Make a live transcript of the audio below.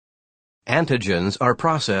Antigens are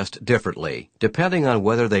processed differently, depending on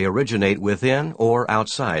whether they originate within or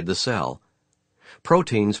outside the cell.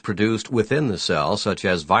 Proteins produced within the cell, such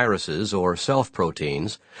as viruses or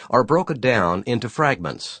self-proteins, are broken down into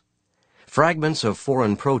fragments. Fragments of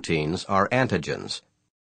foreign proteins are antigens.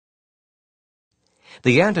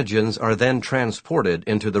 The antigens are then transported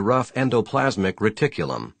into the rough endoplasmic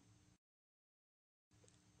reticulum.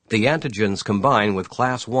 The antigens combine with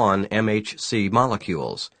class I MHC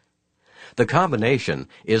molecules. The combination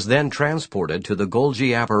is then transported to the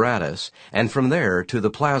Golgi apparatus and from there to the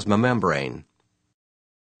plasma membrane.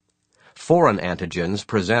 Foreign antigens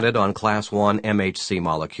presented on class I MHC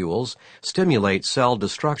molecules stimulate cell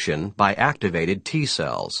destruction by activated T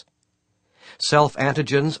cells.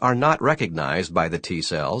 Self-antigens are not recognized by the T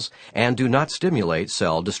cells and do not stimulate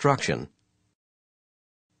cell destruction.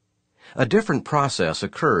 A different process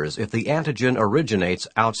occurs if the antigen originates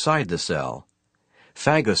outside the cell.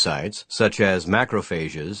 Phagocytes, such as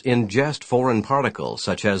macrophages, ingest foreign particles,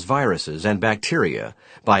 such as viruses and bacteria,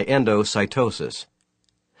 by endocytosis.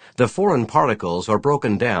 The foreign particles are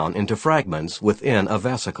broken down into fragments within a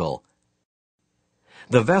vesicle.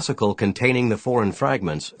 The vesicle containing the foreign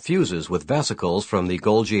fragments fuses with vesicles from the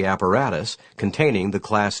Golgi apparatus containing the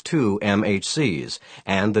class II MHCs,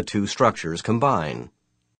 and the two structures combine.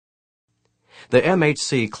 The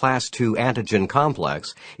MHC class II antigen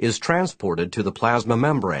complex is transported to the plasma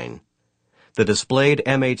membrane. The displayed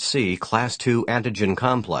MHC class II antigen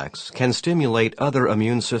complex can stimulate other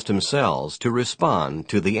immune system cells to respond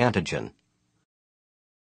to the antigen.